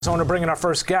I want to bring in our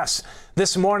first guest.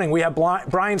 This morning, we have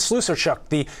Brian Sluserchuk,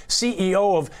 the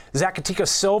CEO of Zacatecas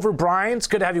Silver. Brian, it's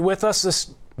good to have you with us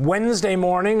this Wednesday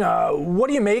morning. What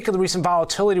do you make of the recent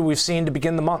volatility we've seen to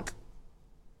begin the month?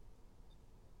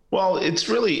 Well, it's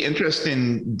really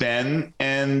interesting, Ben.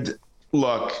 And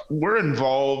look, we're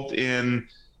involved in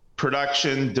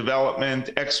production, development,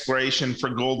 exploration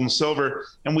for gold and silver.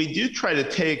 And we do try to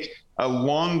take a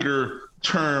longer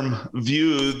term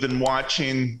view than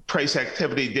watching price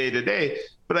activity day to day.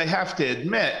 But I have to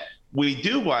admit, we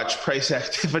do watch price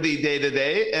activity day to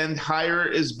day, and higher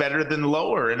is better than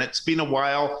lower. And it's been a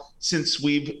while since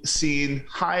we've seen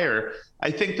higher. I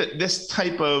think that this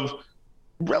type of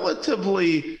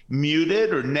relatively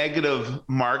muted or negative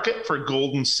market for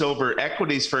gold and silver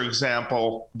equities, for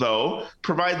example, though,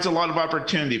 provides a lot of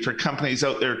opportunity for companies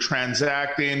out there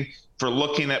transacting, for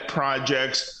looking at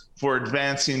projects, for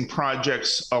advancing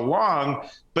projects along.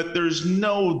 But there's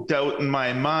no doubt in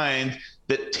my mind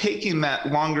that taking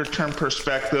that longer term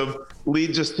perspective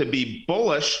leads us to be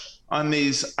bullish on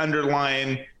these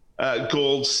underlying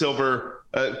gold, silver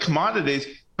commodities.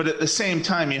 But at the same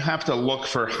time, you have to look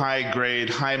for high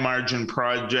grade, high margin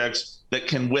projects that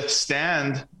can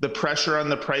withstand the pressure on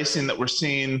the pricing that we're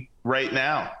seeing right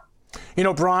now. You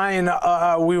know, Brian,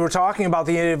 we were talking about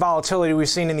the volatility we've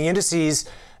seen in the indices.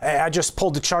 I just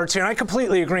pulled the charts here, and I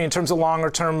completely agree in terms of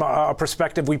longer-term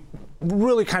perspective. We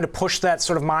really kind of push that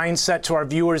sort of mindset to our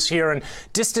viewers here and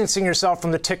distancing yourself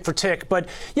from the tick for tick. But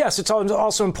yes, it's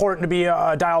also important to be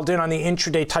dialed in on the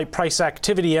intraday type price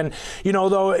activity. And, you know,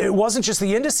 though, it wasn't just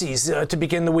the indices to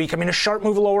begin the week. I mean, a sharp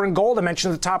move lower in gold. I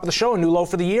mentioned at the top of the show, a new low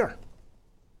for the year.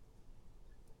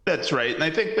 That's right. And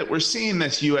I think that we're seeing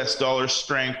this U.S. dollar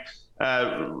strength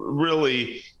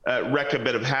really wreak a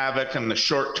bit of havoc in the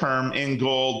short term in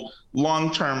gold.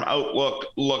 Long-term outlook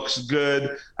looks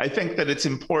good. I think that it's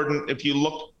important, if you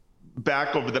look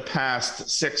back over the past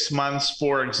 6 months,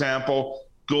 for example,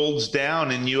 gold's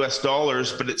down in US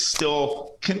dollars, but it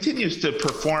still continues to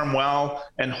perform well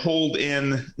and hold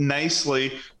in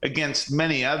nicely against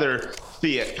many other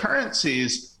fiat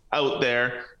currencies out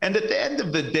there. And at the end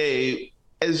of the day,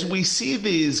 as we see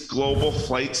these global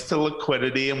flights to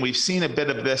liquidity, and we've seen a bit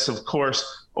of this, of course,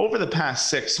 over the past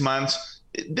 6 months,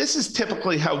 this is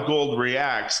typically how gold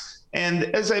reacts. And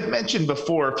as I mentioned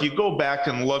before, if you go back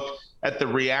and look at the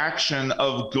reaction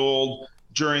of gold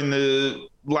during the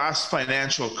last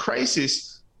financial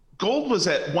crisis, gold was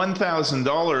at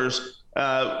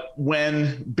 $1,000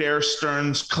 when Bear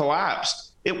Stearns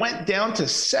collapsed. It went down to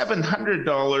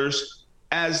 $700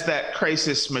 as that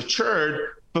crisis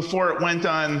matured, before it went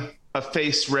on a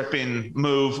face-ripping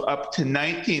move up to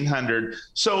 1900.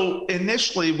 So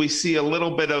initially we see a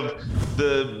little bit of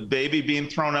the baby being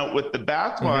thrown out with the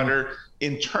bathwater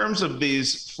in terms of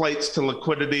these flights to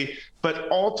liquidity, but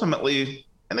ultimately,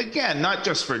 and again, not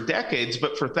just for decades,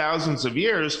 but for thousands of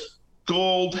years,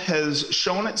 gold has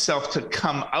shown itself to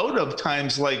come out of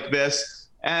times like this,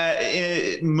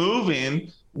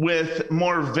 moving with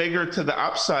more vigor to the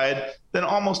upside than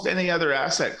almost any other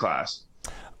asset class.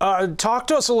 Talk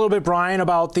to us a little bit, Brian,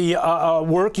 about the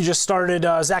work you just started.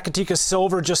 Zacatecas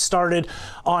Silver just started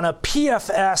on a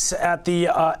PFS at the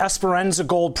Esperanza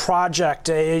Gold project.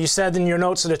 You said in your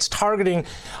notes that it's targeting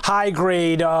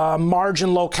high-grade,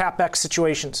 margin, low capex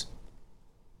situations.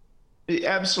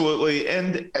 Absolutely.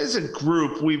 And as a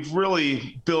group, we've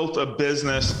really built a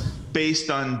business based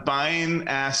on buying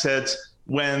assets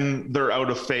when they're out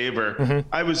of favor.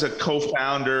 I was a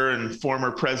co-founder and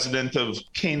former president of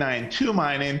K92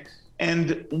 Mining,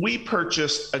 and we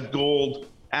purchased a gold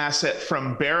asset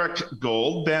from Barrick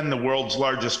Gold, then the world's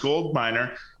largest gold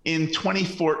miner, in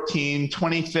 2014,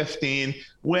 2015,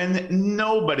 when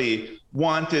nobody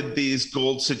wanted these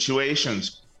gold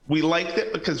situations. We liked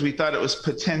it because we thought it was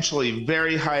potentially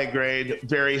very high grade,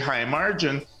 very high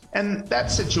margin, and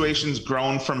that situation's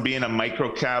grown from being a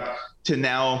micro cap to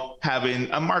now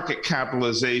having a market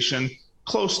capitalization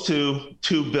close to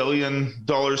 $2 billion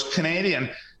Canadian.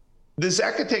 The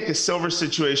Zacatecas Silver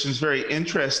situation is very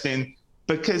interesting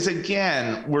because,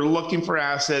 again, we're looking for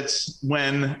assets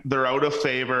when they're out of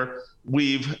favor.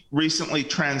 We've recently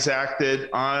transacted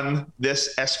on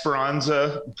this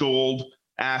Esperanza Gold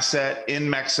asset in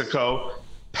Mexico.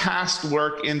 Past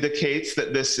work indicates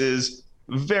that this is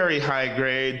very high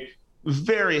grade,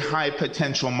 very high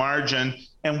potential margin.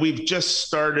 And we've just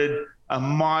started a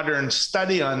modern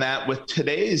study on that with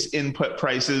today's input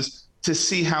prices to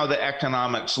see how the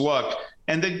economics look.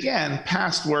 And again,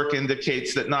 past work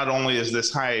indicates that not only is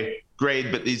this high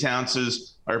grade, but these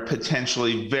ounces are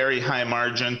potentially very high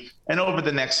margin. And over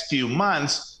the next few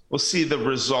months, will see the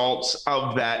results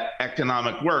of that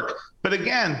economic work. But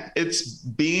again, it's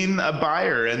being a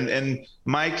buyer. And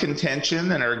my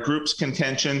contention and our group's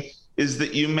contention is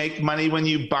that you make money when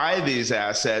you buy these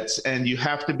assets, and you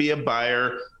have to be a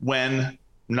buyer when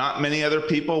not many other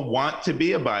people want to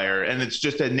be a buyer. And it's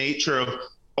just a nature of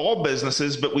all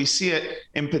businesses, but we see it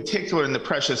in particular in the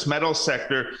precious metals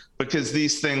sector because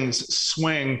these things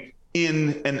swing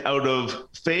in and out of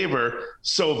favor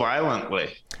so violently.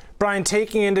 Brian,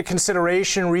 taking into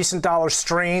consideration recent dollar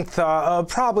strength,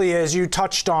 probably as you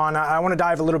touched on, I want to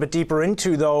dive a little bit deeper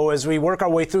into, though, as we work our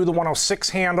way through the 106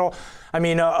 handle. I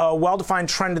mean, a well-defined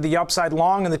trend to the upside,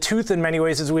 long in the tooth in many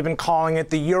ways, as we've been calling it.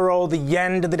 The euro, the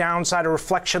yen to the downside, a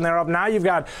reflection thereof. Now you've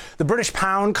got the British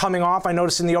pound coming off. I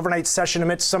noticed in the overnight session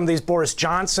amidst some of these Boris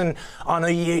Johnson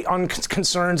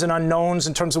concerns and unknowns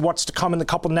in terms of what's to come in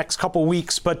the next couple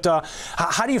weeks. But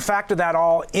how do you factor that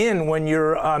all in when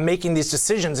you're making these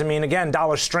decisions? I mean, again,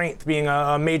 dollar strength being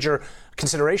a major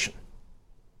consideration.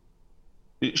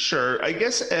 Sure. I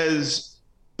guess as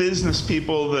business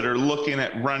people that are looking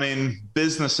at running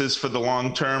businesses for the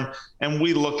long term, and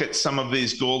we look at some of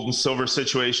these gold and silver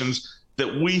situations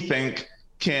that we think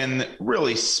can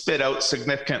really spit out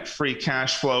significant free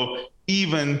cash flow,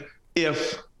 even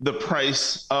if the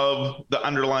price of the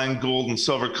underlying gold and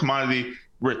silver commodity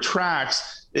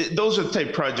retracts. Those are the type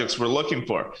of projects we're looking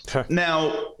for. Okay.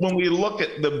 Now, when we look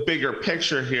at the bigger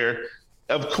picture here,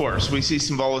 of course, we see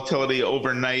some volatility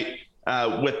overnight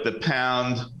with the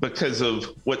pound because of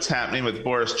what's happening with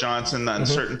Boris Johnson, the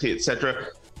uncertainty, et cetera.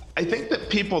 I think that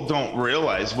people don't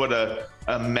realize what a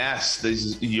mess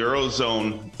this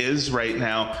Eurozone is right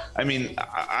now. I mean,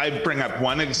 I bring up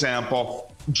one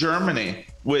example, Germany,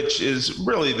 which is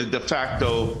really the de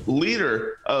facto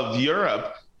leader of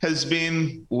Europe, has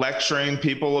been lecturing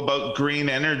people about green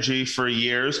energy for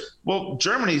years. Well,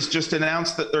 Germany's just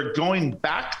announced that they're going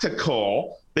back to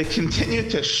coal. They continue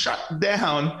to shut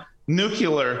down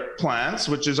nuclear plants,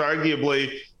 which is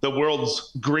arguably the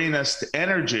world's greenest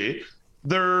energy.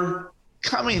 They're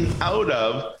coming out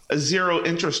of a zero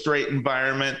interest rate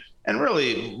environment and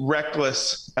really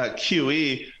reckless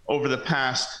QE over the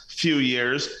past few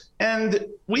years. And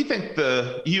we think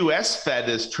the US Fed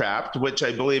is trapped, which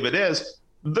I believe it is.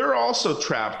 They're also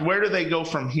trapped. Where do they go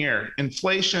from here?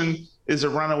 Inflation is a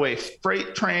runaway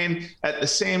freight train. At the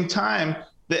same time,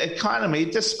 the economy,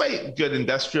 despite good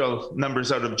industrial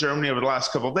numbers out of Germany over the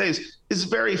last couple of days, is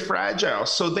very fragile.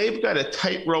 So they've got a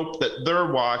tightrope that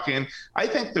they're walking. I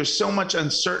think there's so much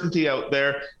uncertainty out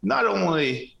there, not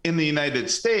only in the United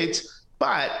States,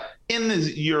 but in the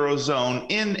Eurozone,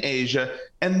 in Asia.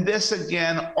 And this,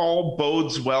 again, all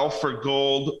bodes well for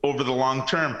gold over the long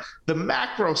term. The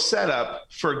macro setup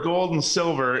for gold and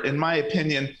silver, in my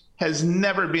opinion, has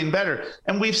never been better.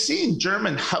 And we've seen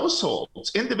German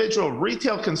households, individual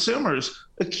retail consumers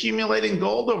accumulating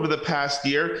gold over the past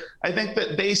year. I think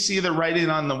that they see the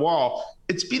writing on the wall.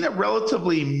 It's been a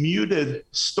relatively muted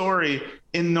story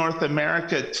in North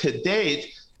America to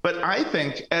date. But I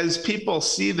think as people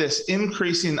see this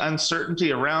increasing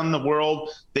uncertainty around the world,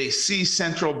 they see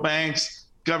central banks,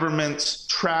 governments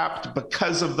trapped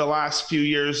because of the last few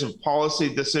years of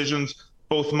policy decisions,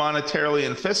 both monetarily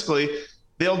and fiscally,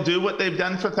 they'll do what they've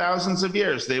done for thousands of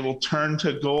years. They will turn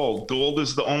to gold. Gold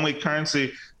is the only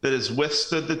currency that has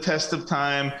withstood the test of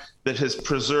time, that has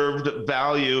preserved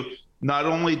value, not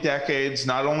only decades,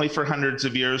 not only for hundreds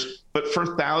of years, but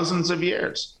for thousands of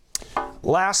years.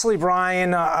 Lastly,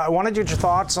 Brian, I wanted to get your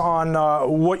thoughts on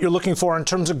what you're looking for in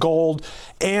terms of gold,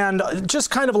 and just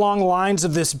kind of along the lines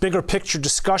of this bigger picture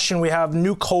discussion. We have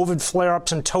new COVID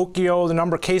flare-ups in Tokyo, the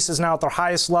number of cases now at their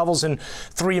highest levels in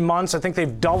 3 months. I think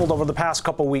they've doubled over the past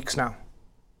couple of weeks now.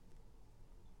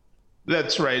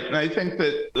 That's right. And I think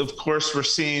that, of course, we're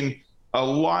seeing a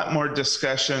lot more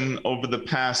discussion over the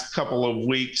past couple of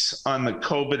weeks on the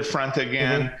COVID front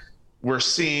again. We're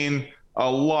seeing a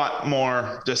lot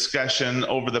more discussion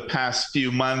over the past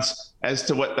few months as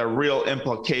to what the real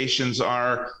implications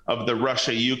are of the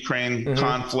Russia-Ukraine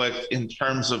conflict in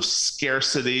terms of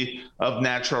scarcity of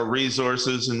natural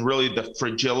resources and really the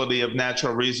fragility of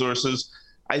natural resources.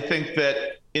 I think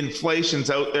that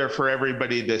inflation's out there for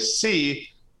everybody to see,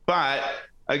 but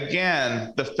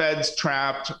again, the Fed's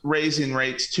trapped. Raising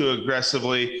rates too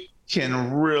aggressively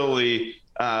can really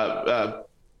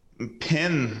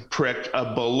pinprick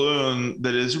a balloon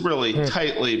that is really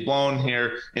tightly blown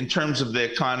here in terms of the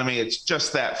economy. It's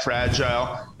just that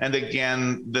fragile. And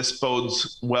again, this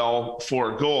bodes well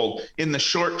for gold. In the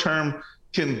short term,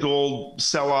 can gold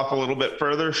sell off a little bit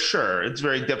further? Sure. It's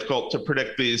very difficult to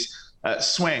predict these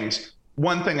swings.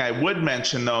 One thing I would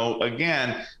mention, though,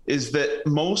 again, is that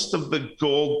most of the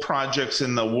gold projects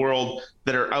in the world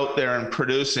that are out there and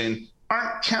producing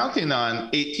aren't counting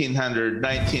on $1,800,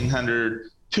 $1,900,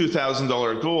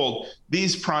 $2,000 gold.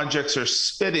 These projects are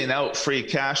spitting out free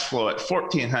cash flow at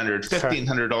 $1,400,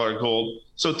 $1,500 gold.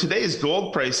 So today's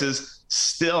gold prices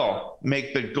still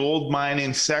make the gold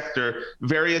mining sector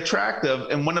very attractive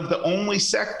and one of the only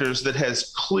sectors that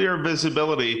has clear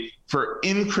visibility for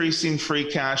increasing free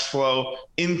cash flow,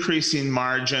 increasing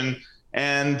margin.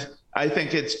 And I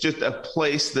think it's just a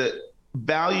place that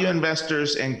value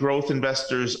investors and growth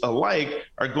investors alike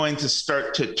are going to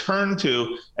start to turn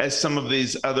to as some of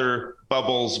these other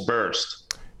bubbles burst.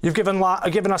 You've given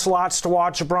us lots to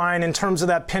watch, Brian, in terms of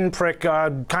that pinprick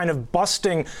kind of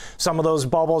busting some of those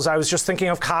bubbles. I was just thinking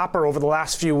of copper over the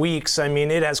last few weeks. I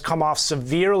mean, it has come off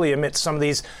severely amidst some of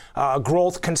these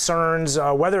growth concerns,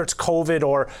 whether it's COVID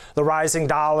or the rising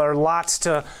dollar. Lots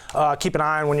to keep an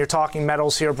eye on when you're talking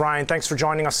metals here, Brian. Thanks for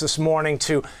joining us this morning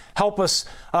to help us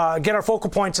get our focal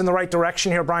points in the right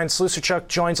direction here. Brian Sluserchuk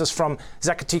joins us from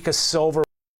Zacatecas Silver.